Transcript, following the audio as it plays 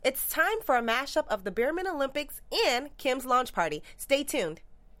It's time for a mashup of the Beerman Olympics and Kim's launch party. Stay tuned.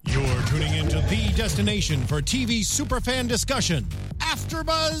 You're tuning into the destination for TV superfan discussion,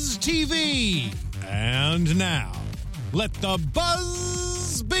 AfterBuzz TV. And now, let the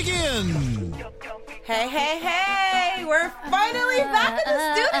buzz begin. Hey, hey, hey! We're finally back in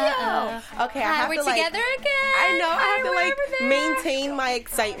the studio. Okay, I have we're to together again. I know I have to we're over there. maintain my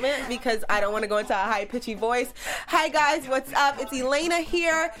excitement because I don't want to go into a high pitchy voice. Hi guys, what's up? It's Elena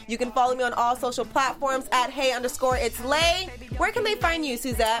here. You can follow me on all social platforms at hey_it's_lay. Where can they find you,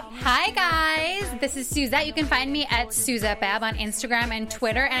 Suzette? Hi guys, this is Suzette. You can find me at Suzette Bab on Instagram and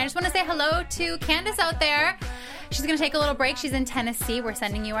Twitter. And I just want to say hello to Candace out there. She's going to take a little break. She's in Tennessee. We're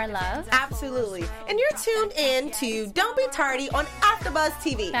sending you our love. Absolutely. And you're tuned in to Don't Be Tardy on AfterBuzz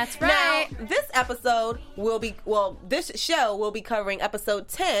TV. That's right. Now, this show will be covering episode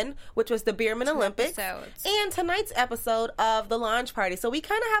 10, which was the Beerman Olympics. Episodes. And tonight's episode of the launch party. So we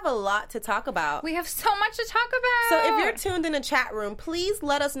kind of have a lot to talk about. We have so much to talk about. So if you're tuned in the chat room, please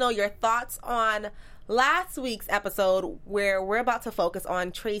let us know your thoughts on last week's episode where we're about to focus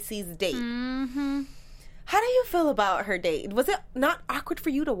on Tracy's date. Mm-hmm. How do you feel about her date? Was it not awkward for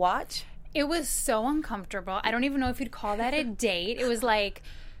you to watch? It was so uncomfortable. I don't even know if you'd call that a date. It was like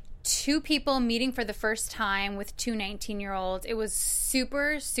two people meeting for the first time with two 19-year-olds. It was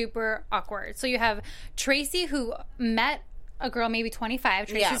super, super awkward. So you have Tracy, who met a girl maybe 25.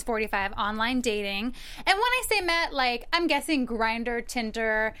 Tracy's 45, online dating. And when I say met, like, I'm guessing Grindr,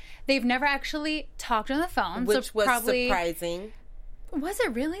 Tinder. They've never actually talked on the phone. Which was probably surprising. Was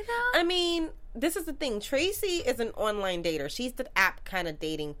it really, though? I mean, this is the thing. Tracy is an online dater. She's the app kind of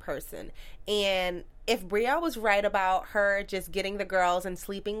dating person. And if Brielle was right about her just getting the girls and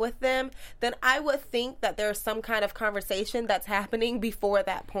sleeping with them, then I would think that there's some kind of conversation that's happening before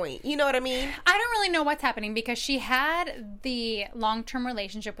that point. You know what I mean? I don't really know what's happening because she had the long-term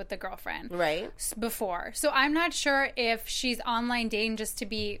relationship with the girlfriend. Right. Before. So I'm not sure if she's online dating just to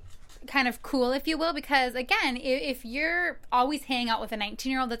be kind of cool, if you will, because again, if you're always hanging out with a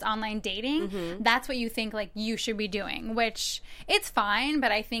 19-year-old that's online dating, that's what you think like you should be doing, which it's fine,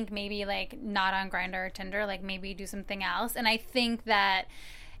 but I think maybe like not on Grindr or Tinder, like maybe do something else. And I think that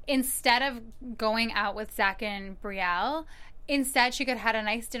instead of going out with Zach and Brielle, instead she could have had a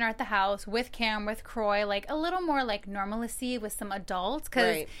nice dinner at the house with Cam, with Croy, like a little more like normalcy with some adults,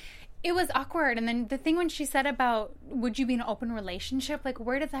 because it was awkward. And then the thing when she said about, would you be in an open relationship? Like,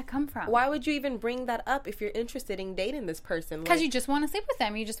 where did that come from? Why would you even bring that up if you're interested in dating this person? Because you just want to sleep with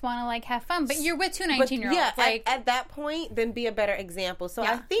them. You just want to, like, have fun. But you're with two 19-year-olds. Yeah, like, at that point, then be a better example. So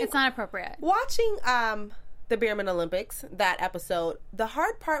I think it's not appropriate. Watching the Beerman Olympics, that episode, the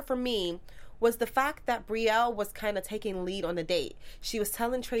hard part for me was the fact that Brielle was kind of taking lead on the date. She was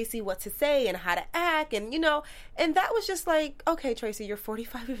telling Tracy what to say and how to act, and, you know, and that was just like, okay, Tracy, you're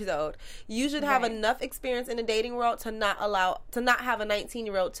 45 years old. You should have enough experience in the dating world to not have a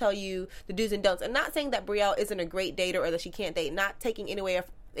 19-year-old tell you the do's and don'ts. And not saying that Brielle isn't a great dater or that she can't date, not taking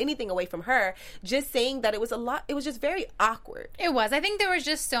anything away from her, just saying that it was just very awkward. It was. I think there was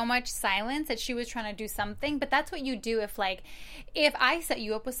just so much silence that she was trying to do something, but that's what you do if I set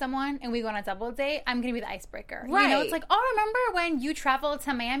you up with someone and we go on a double date, I'm going to be the icebreaker. Right. You know, it's like, oh, remember when you traveled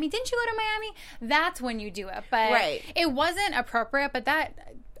to Miami? Didn't you go to Miami? That's when you do it. But it wasn't appropriate, but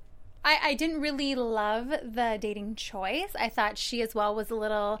that... I didn't really love the dating choice. I thought she as well was a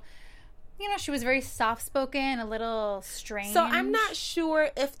little... You know, she was very soft-spoken, a little strange. So I'm not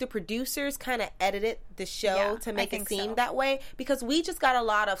sure if the producers kind of edited the show to make it seem that way, because we just got a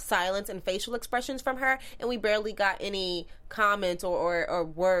lot of silence and facial expressions from her, and we barely got any comments or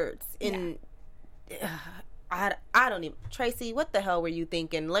words. I don't even... Tracy, what the hell were you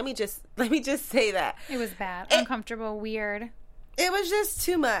thinking? Let me just say that. It was bad. Uncomfortable, weird. It was just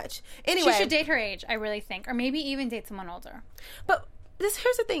too much. Anyway. She should date her age, I really think. Or maybe even date someone older. But...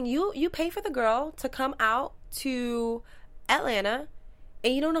 here's the thing. You pay for the girl to come out to Atlanta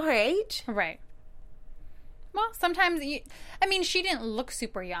and you don't know her age? Right. Well, sometimes... she didn't look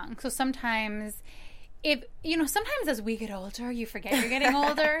super young. So sometimes... sometimes as we get older, you forget you're getting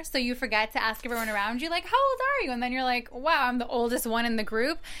older. So you forget to ask everyone around you, like, how old are you? And then you're like, wow, I'm the oldest one in the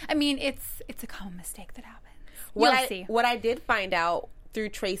group. I mean, it's a common mistake that happens. You'll see. What I did find out through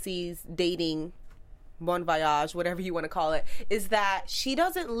Tracy's dating... Bon voyage, whatever you want to call it, is that she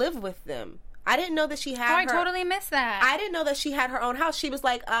doesn't live with them. I didn't know that she had I totally missed that. I didn't know that she had her own house. She was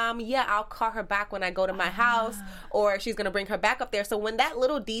like, I'll call her back when I go to my house, or she's going to bring her back up there. So when that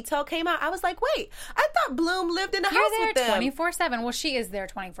little detail came out, I was like, wait, I thought Bloom lived in the house with them. You're there 24/7. Well, she is there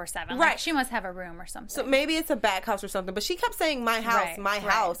 24/7. Right. Like, she must have a room or something. So maybe it's a back house or something. But she kept saying my house,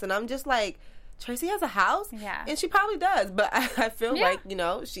 house. And I'm just like... Tracy has a house? Yeah. And she probably does, but I feel like, you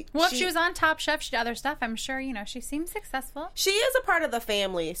know, Well, if she was on Top Chef, she did other stuff, I'm sure, you know, she seems successful. She is a part of the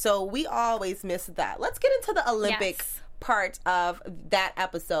family, so we always miss that. Let's get into the Olympics part of that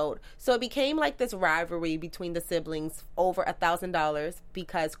episode. So it became like this rivalry between the siblings over $1,000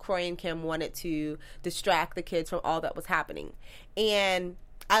 because Kroy and Kim wanted to distract the kids from all that was happening. And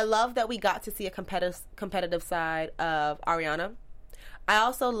I love that we got to see a competitive side of Ariana. I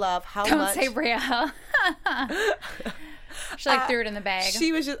also love how much... Don't say Brielle. She like threw it in the bag.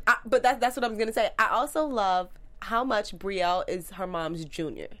 She was just... but that's what I was going to say. I also love how much Brielle is her mom's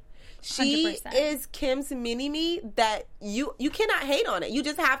junior. She 100%. is Kim's mini-me that you cannot hate on it. You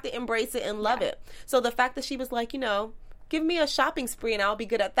just have to embrace it and love it. So the fact that she was like, you know, give me a shopping spree and I'll be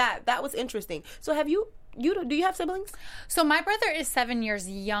good at that. That was interesting. So do you have siblings? So my brother is 7 years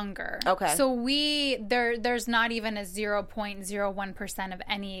younger. Okay. So there's not even a 0.01% of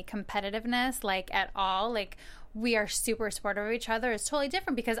any competitiveness, like, at all. Like, we are super supportive of each other. It's totally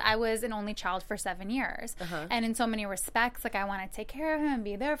different because I was an only child for 7 years. And in so many respects, like, I want to take care of him and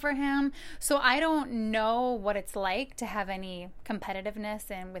be there for him. So I don't know what it's like to have any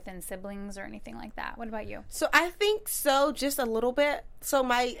competitiveness within siblings or anything like that. What about you? So I think so, just a little bit. So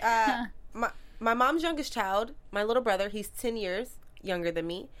my mom's youngest child, my little brother, he's 10 years younger than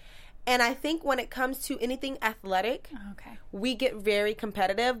me. And I think when it comes to anything athletic, we get very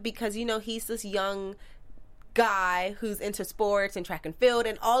competitive because, you know, he's this young guy who's into sports and track and field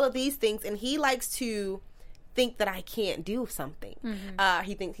and all of these things, and he likes to think that I can't do something.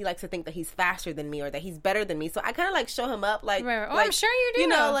 He likes to think that he's faster than me or that he's better than me. So I kind of like show him up like, I'm sure you do. You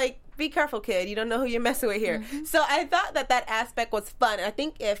know, like, be careful, kid. You don't know who you're messing with here. So I thought that aspect was fun. And I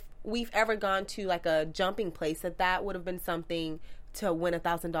think if we've ever gone to like a jumping place, that would have been something to win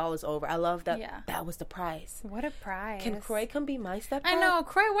 $1,000 over. I love that. That was the prize. What a prize. Can Kroy come be my stepdad? I know.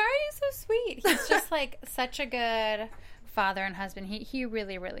 Kroy, why are you so sweet? He's just like such a good father and husband. He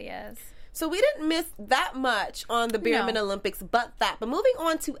really, really is. So we didn't miss that much on the Beerman Olympics, but moving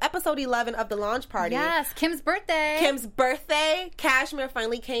on to episode 11 of the launch party. Yes, Kim's birthday. Cashmere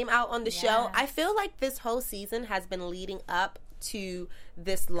finally came out on the show. I feel like this whole season has been leading up to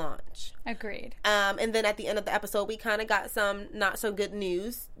this launch. Agreed. And then at the end of the episode, we kind of got some not so good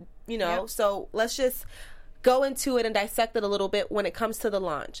news, you know. So let's just go into it and dissect it a little bit when it comes to the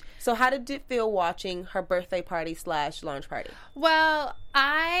launch. So how did it feel watching her birthday party / launch party? Well,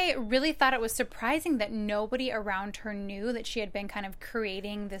 I really thought it was surprising that nobody around her knew that she had been kind of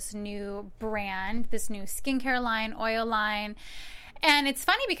creating this new brand, this new skincare line, oil line. And it's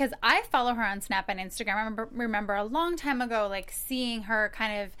funny because I follow her on Snap and Instagram. I remember a long time ago, like, seeing her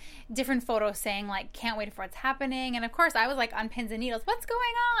kind of different photos saying, like, can't wait for what's happening. And, of course, I was, like, on pins and needles. What's going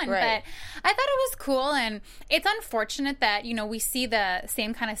on? Right. But I thought it was cool. And it's unfortunate that, you know, we see the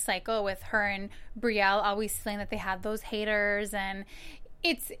same kind of cycle with her and Brielle always feeling that they have those haters. And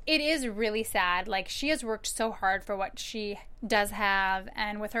it is really sad. Like, she has worked so hard for what she does have.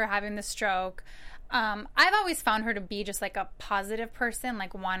 And with her having the stroke, I've always found her to be just like a positive person,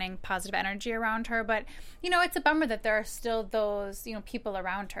 like wanting positive energy around her. But, you know, it's a bummer that there are still those, you know, people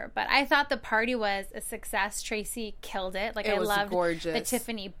around her. But I thought the party was a success. Tracy killed it. Like, I loved the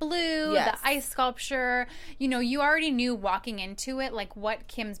Tiffany blue, the ice sculpture. You know, you already knew walking into it, like, what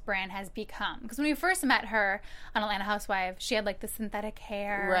Kim's brand has become. Because when we first met her on Atlanta Housewives, she had like the synthetic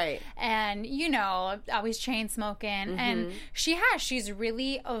hair. Right. And, you know, always chain smoking. And she's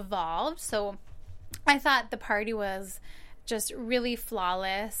really evolved. So I thought the party was just really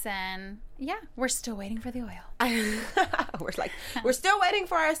flawless, and we're still waiting for the oil. We're still waiting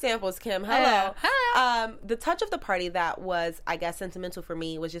for our samples, Kim. Hello. Hello. The touch of the party that was, I guess, sentimental for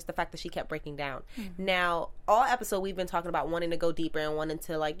me was just the fact that she kept breaking down. Now, all episode we've been talking about wanting to go deeper and wanting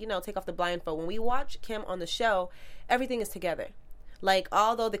to, like, you know, take off the blindfold. When we watch Kim on the show, everything is together. Like,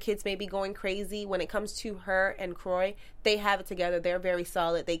 although the kids may be going crazy, when it comes to her and Kroy, they have it together. They're very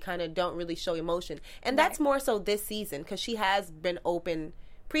solid. They kind of don't really show emotion. And that's more so this season because she has been open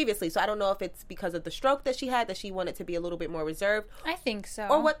previously. So I don't know if it's because of the stroke that she had that she wanted to be a little bit more reserved. I think so.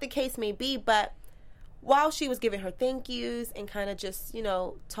 Or what the case may be. But while she was giving her thank yous and kind of just, you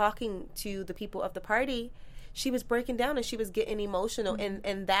know, talking to the people of the party, she was breaking down and she was getting emotional,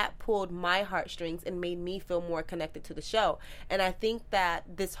 and that pulled my heartstrings and made me feel more connected to the show. And I think that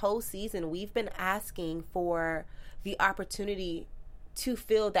this whole season we've been asking for the opportunity to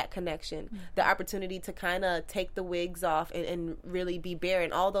feel that connection, the opportunity to kind of take the wigs off and really be bare.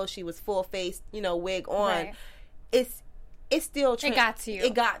 And although she was full face, you know, wig on, it's still it got to you.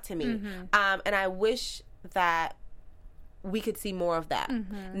 It got to me. And I wish that we could see more of that.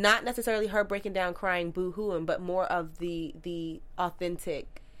 Not necessarily her breaking down, crying, boo-hooing, but more of the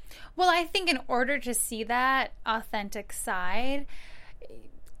authentic Well, I think in order to see that authentic side,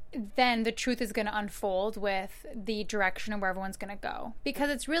 then the truth is going to unfold with the direction of where everyone's going to go. Because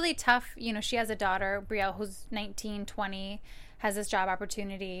it's really tough. You know, she has a daughter, Brielle, who's 19, 20, has this job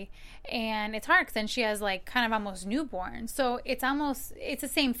opportunity. And it's hard because then she has like kind of almost newborn. So it's the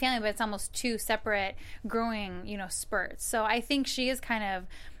same family, but it's almost two separate growing, you know, spurts. So I think she is kind of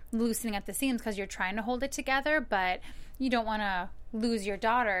loosening at the seams because you're trying to hold it together, but you don't want to lose your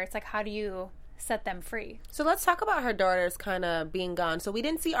daughter. It's like, how do you set them free? So let's talk about her daughters kind of being gone. So we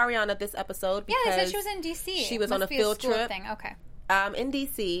didn't see Ariana this episode because they said she was in DC. She was on a field trip thing. Okay. In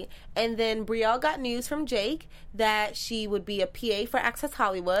DC. And then Brielle got news from Jake that she would be a PA for Access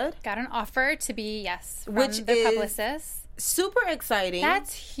Hollywood. Got an offer to be, from which the is publicist. Super exciting.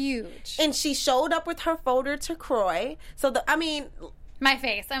 That's huge. And she showed up with her folder to Croy. So my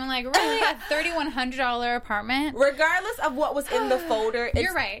face. I'm like, really? A $3,100 apartment? Regardless of what was in the folder,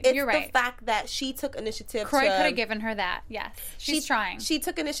 you're right. It's the fact that she took initiative. Croy could have given her that. Yes, she's trying. She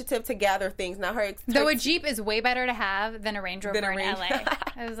took initiative to gather things. Now though a Jeep is way better to have than a Range Rover in LA.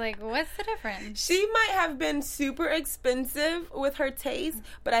 I was like, what's the difference? She might have been super expensive with her taste,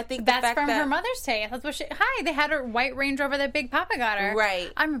 but I think that's from her mother's taste. That's what they had her white Range Rover that Big Papa got her.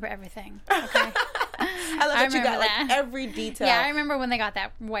 Right. I remember everything. Okay. I love that you got like every detail. Yeah, I remember when they got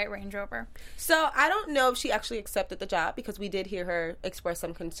that white Range Rover. So I don't know if she actually accepted the job because we did hear her express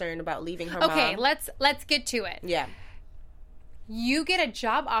some concern about leaving her mom. Okay, let's get to it. Yeah. You get a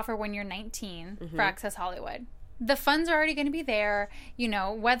job offer when you're 19 for Access Hollywood. The funds are already going to be there. You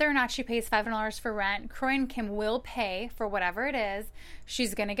know, whether or not she pays $500 for rent, Croy and Kim will pay for whatever it is.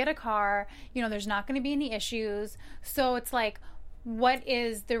 She's going to get a car. You know, there's not going to be any issues. So it's like, what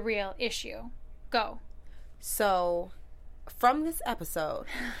is the real issue? Go. So, from this episode,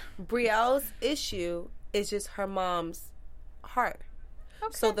 Brielle's issue is just her mom's heart.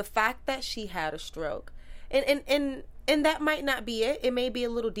 Okay. So the fact that she had a stroke, and that might not be it. It may be a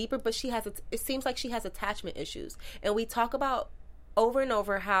little deeper, but it seems like she has attachment issues. And we talk about over and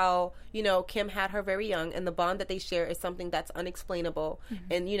over how, you know, Kim had her very young, and the bond that they share is something that's unexplainable,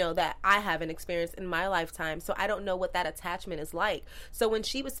 and, you know, that I haven't experienced in my lifetime. So I don't know what that attachment is like. So when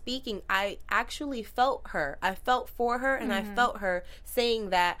she was speaking, I actually felt her. I felt for her, and I felt her saying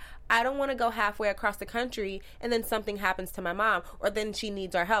that I don't want to go halfway across the country and then something happens to my mom, or then she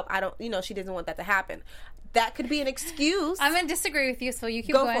needs our help. She doesn't want that to happen. That could be an excuse. I'm going to disagree with you, so you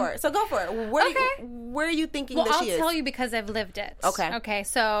keep going. Go for it. So go for it. Where are you thinking that she is? I'll tell you because I've lived it. Okay,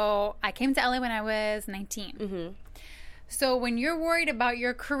 so I came to LA when I was 19. Mm-hmm. So when you're worried about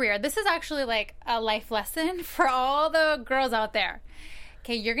your career, this is actually like a life lesson for all the girls out there.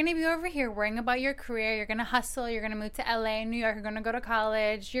 Okay, you're going to be over here worrying about your career. You're going to hustle. You're going to move to LA, New York. You're going to go to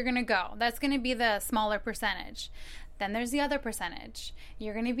college. You're going to go. That's going to be the smaller percentage. Then there's the other percentage.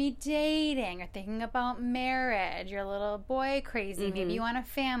 You're going to be dating. You're thinking about marriage. You're a little boy crazy. Mm-hmm. Maybe you want a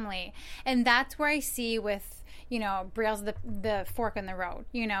family. And that's where I see with, you know, Brielle's the fork in the road.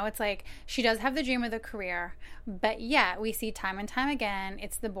 You know, it's like she does have the dream of the career. But yet we see time and time again,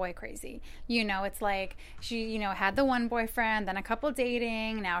 it's the boy crazy. You know, it's like she, you know, had the one boyfriend, then a couple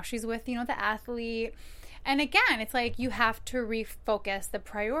dating. Now she's with, you know, the athlete. And again, it's like you have to refocus the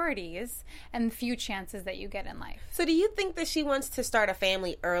priorities and the few chances that you get in life. So do you think that she wants to start a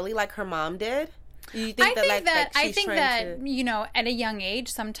family early like her mom did? I think that, you know, at a young age,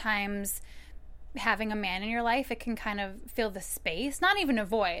 sometimes having a man in your life, it can kind of fill the space. Not even a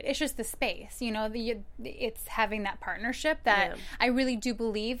void. It's just the space. You know, it's having that partnership that I really do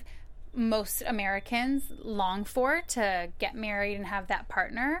believe most Americans long for, to get married and have that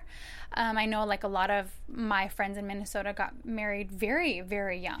partner. I know like a lot of my friends in Minnesota got married very,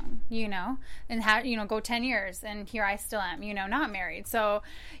 very young, you know, and had, you know, go 10 years and here I still am, you know, not married. So,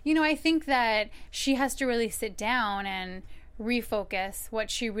 you know, I think that she has to really sit down and refocus what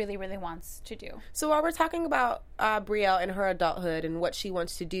she really, really wants to do. So while we're talking about Brielle and her adulthood and what she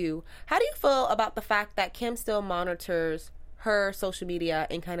wants to do, how do you feel about the fact that Kim still monitors her social media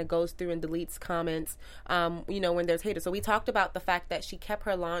and kind of goes through and deletes comments, you know, when there's haters? So we talked about the fact that she kept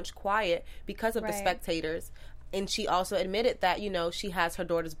her launch quiet because of the spectators. And she also admitted that, you know, she has her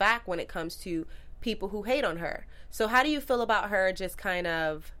daughter's back when it comes to people who hate on her. So how do you feel about her just kind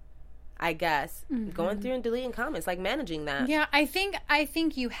of, I guess, going through and deleting comments, like managing that? Yeah, I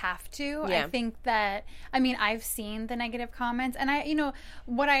think you have to. Yeah. I think that, I mean, I've seen the negative comments, and I, you know,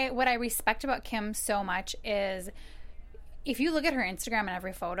 what I respect about Kim so much is, if you look at her Instagram and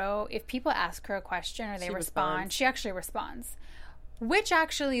every photo, if people ask her a question or they respond, she actually responds. Which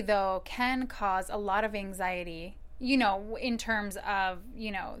actually, though, can cause a lot of anxiety, you know, in terms of,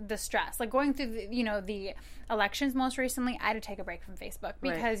 you know, the stress. Like going through, the, you know, the elections most recently, I had to take a break from Facebook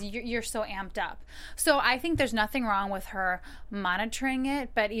because you're so amped up. So I think there's nothing wrong with her monitoring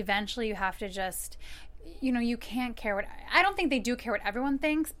it, but eventually you have to just, you know, you can't care what, I don't think they do care what everyone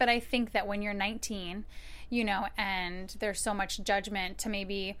thinks, but I think that when you're 19, you know, and there's so much judgment to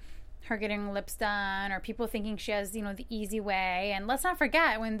maybe her getting lips done or people thinking she has, you know, the easy way. And let's not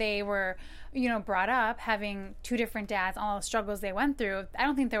forget when they were, you know, brought up having two different dads, all the struggles they went through. I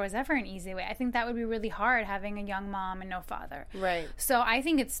don't think there was ever an easy way. I think that would be really hard having a young mom and no father. Right. So I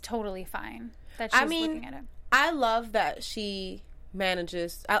think it's totally fine that she's looking at it. I love that she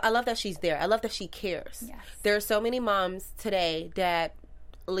manages. I love that she's there. I love that she cares. Yes. There are so many moms today that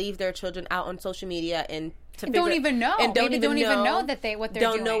leave their children out on social media and don't even know that what they're doing.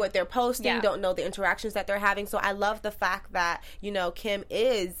 Don't know what they're posting. Yeah. Don't know the interactions that they're having. So I love the fact that, you know, Kim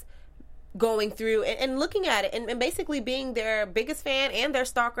is going through and looking at it and basically being their biggest fan and their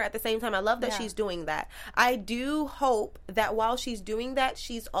stalker at the same time. I love that she's doing that. I do hope that while she's doing that,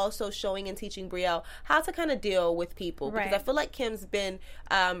 she's also showing and teaching Brielle how to kind of deal with people. Because I feel like Kim's been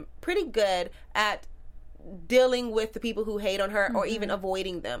pretty good at dealing with the people who hate on her or even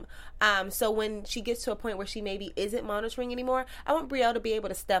avoiding them. So when she gets to a point where she maybe isn't monitoring anymore, I want Brielle to be able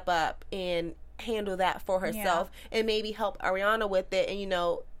to step up and handle that for herself and maybe help Ariana with it and, you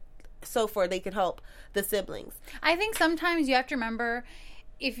know, so far they can help the siblings. I think sometimes you have to remember,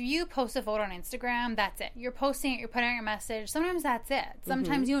 if you post a photo on Instagram, that's it. You're posting it, you're putting out your message. Sometimes that's it.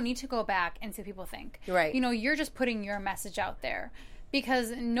 Sometimes you don't need to go back and see what people think. Right. You know, you're just putting your message out there.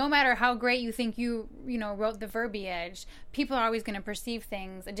 Because no matter how great you think you know, wrote the verbiage, people are always going to perceive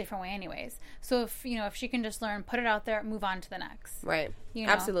things a different way anyways. So if, you know, if she can just learn, put it out there, move on to the next. Right. You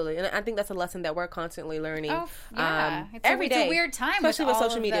know? Absolutely. And I think that's a lesson that we're constantly learning. Oh, yeah. Every day. It's a weird time especially with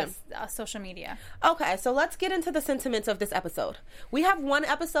social media. Social media. Okay, so let's get into the sentiments of this episode. We have one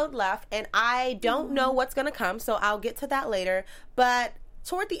episode left, and I don't know what's going to come, so I'll get to that later. But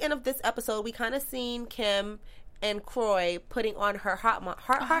toward the end of this episode, we kind of seen Kim and Kroy putting on her heart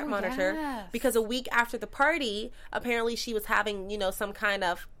monitor because a week after the party, apparently she was having, you know, some kind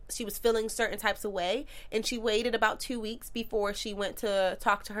of, she was feeling certain types of way, and she waited about 2 weeks before she went to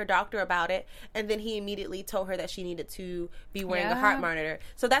talk to her doctor about it, and then he immediately told her that she needed to be wearing a heart monitor.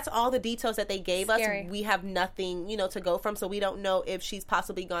 So that's all the details that they gave us. We have nothing, you know, to go from, so we don't know if she's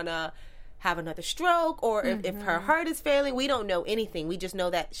possibly gonna have another stroke or if her heart is failing. We don't know anything. We just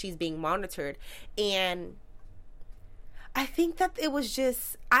know that she's being monitored. And I think that it was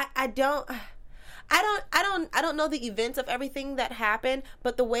just I don't know the events of everything that happened,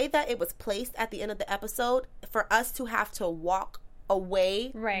 but the way that it was placed at the end of the episode, for us to have to walk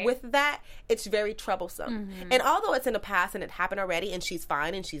away with that, it's very troublesome. And although it's in the past and it happened already and she's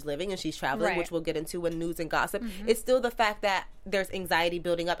fine and she's living and she's traveling, which we'll get into in news and gossip, it's still the fact that there's anxiety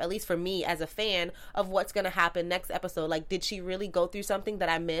building up, at least for me as a fan, of what's going to happen next episode. Like, did she really go through something that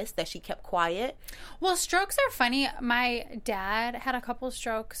I missed, that she kept quiet? Well, strokes are funny. My dad had a couple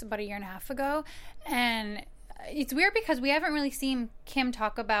strokes about 1.5 years ago, and it's weird because we haven't really seen Kim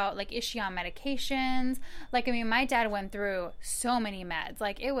talk about, like, is she on medications? Like, I mean, my dad went through so many meds.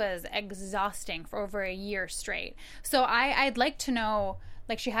 Like, it was exhausting for over 1 year straight. So I'd like to know,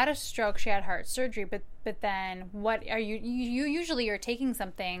 like, she had a stroke, she had heart surgery, but then what are you usually you're taking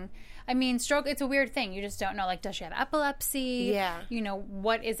something. I mean, stroke, it's a weird thing. You just don't know. Like, does she have epilepsy? Yeah. You know,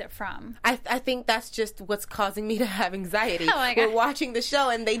 what is it from? I think that's just what's causing me to have anxiety. We're watching the show,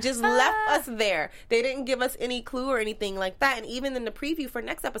 and they just left us there. They didn't give us any clue or anything like that. And even in the preview for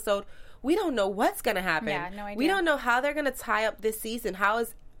next episode, we don't know what's going to happen. Yeah, no idea. We don't know how they're going to tie up this season. How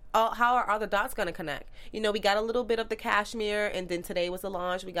are all the dots going to connect? You know, we got a little bit of the Kashmir, and then today was the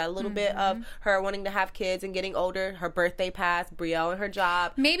launch. We got a little bit of her wanting to have kids and getting older. Her birthday passed, Brielle and her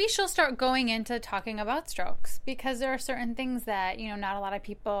job. Maybe she'll start going into talking about strokes, because there are certain things that, you know, not a lot of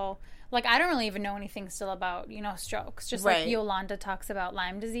people, like, I don't really even know anything still about, you know, strokes. Just like Yolanda talks about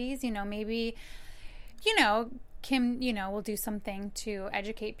Lyme disease. You know, maybe, you know, Kim, you know, will do something to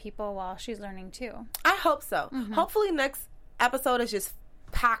educate people while she's learning too. I hope so. Hopefully next episode is just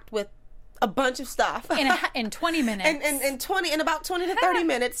packed with a bunch of stuff in 20 minutes in about 20 to 30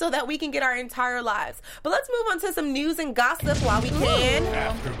 minutes, so that we can get our entire lives. But let's move on to some news and gossip while we can.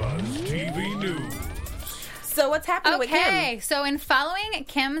 AfterBuzz TV News. So what's happening with Kim? Okay, so in following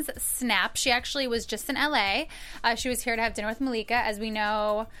Kim's snap, she actually was just in LA. She was here to have dinner with Malika. As we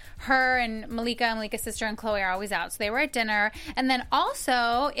know, her and Malika's sister, and Chloe are always out. So they were at dinner. And then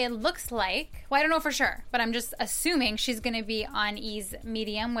also, it looks like, well, I don't know for sure, but I'm just assuming she's going to be on E's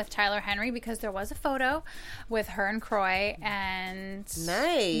Medium with Tyler Henry, because there was a photo with her and Kroy and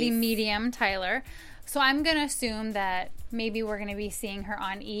the medium, Tyler. So I'm going to assume that maybe we're going to be seeing her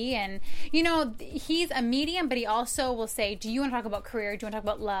on E. And, you know, he's a medium, but he also will say, do you want to talk about career? Do you want to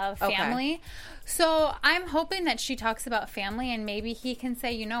talk about love, family? Okay. So I'm hoping that she talks about family, and maybe he can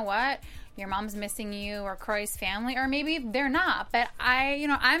say, you know what? Your mom's missing you, or Kroy's family, or maybe they're not. But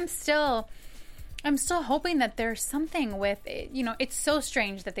I'm still hoping that there's something with it. You know, it's so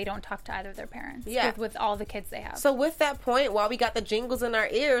strange that they don't talk to either of their parents with all the kids they have. So with that point, while we got the jingles in our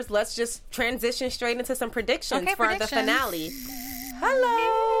ears, let's just transition straight into some predictions for the finale.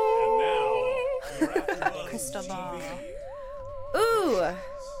 Hello. And now, Crystal ball. Ooh.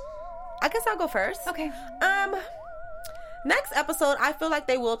 I guess I'll go first. Okay. Next episode, I feel like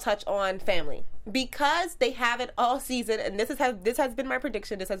they will touch on family because they have it all season, and this has been my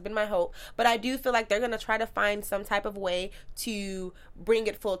prediction. This has been my hope, but I do feel like they're going to try to find some type of way to bring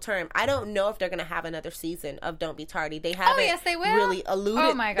it full term. I don't know if they're going to have another season of Don't Be Tardy. They haven't really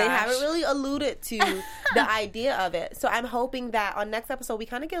alluded. Oh my gosh. They haven't really alluded to the idea of it. So I'm hoping that on next episode we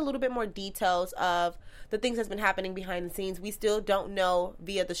kind of get a little bit more details of the things that's been happening behind the scenes. We still don't know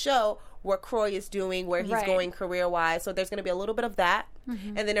via the show what Kroy is doing, where he's going career-wise. So there's going to be a little bit of that,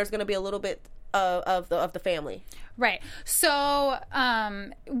 and then there's going to be a little bit of the family. Right. So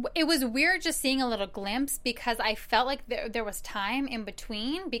it was weird just seeing a little glimpse because I felt like there was time in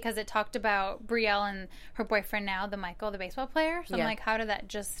between because it talked about Brielle and her boyfriend now, the Michael, the baseball player. So I'm like, how did that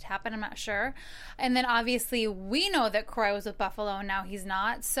just happen? I'm not sure. And then obviously we know that Kroy was with Buffalo and now he's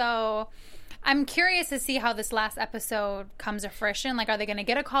not. So I'm curious to see how this last episode comes to fruition. Like, are they going to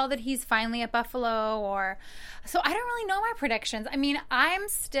get a call that he's finally at Buffalo? Or so I don't really know my predictions. I mean, I'm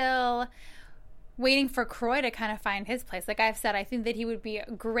still waiting for Kroy to kind of find his place. Like I've said, I think that he would be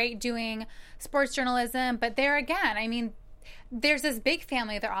great doing sports journalism. But there again, I mean, there's this big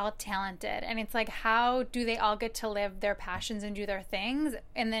family. They're all talented. And it's like, how do they all get to live their passions and do their things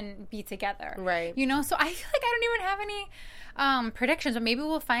and then be together? Right. You know, so I feel like I don't even have any predictions, but maybe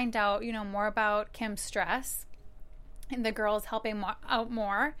we'll find out, you know, more about Kim's stress and the girls helping out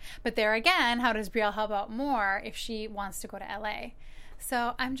more. But there again, how does Brielle help out more if she wants to go to LA?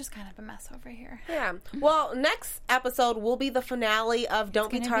 So I'm just kind of a mess over here. Yeah. Well, next episode will be the finale of Don't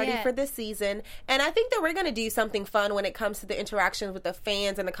Be Tardy for this season. And I think that we're going to do something fun when it comes to the interactions with the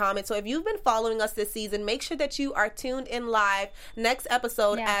fans and the comments. So if you've been following us this season, make sure that you are tuned in live next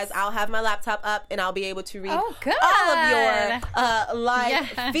episode as I'll have my laptop up and I'll be able to read all of your live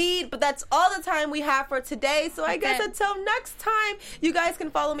feed. But that's all the time we have for today. So I guess until next time, you guys can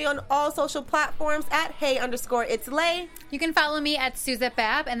follow me on all social platforms at hey_it's_lay. You can follow me at Suzette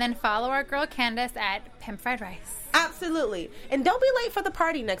Bab, and then follow our girl Candace at Pimp Fried Rice. Absolutely. And don't be late for the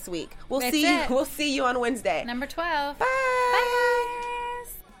party next week. We'll see you on Wednesday. Number 12. Bye. Bye,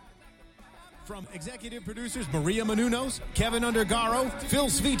 guys. From executive producers Maria Menounos, Kevin Undergaro, Phil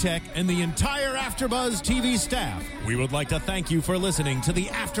Svitek, and the entire AfterBuzz TV staff, we would like to thank you for listening to the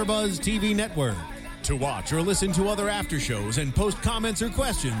AfterBuzz TV network. To watch or listen to other after shows and post comments or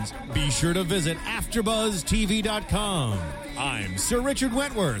questions, be sure to visit AfterBuzzTV.com. I'm Sir Richard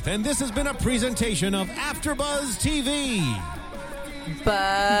Wentworth, and this has been a presentation of AfterBuzz TV.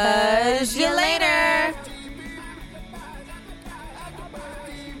 Buzz you later.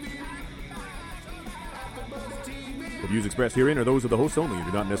 The views expressed herein are those of the hosts only and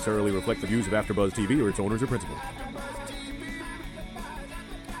do not necessarily reflect the views of AfterBuzz TV or its owners or principals.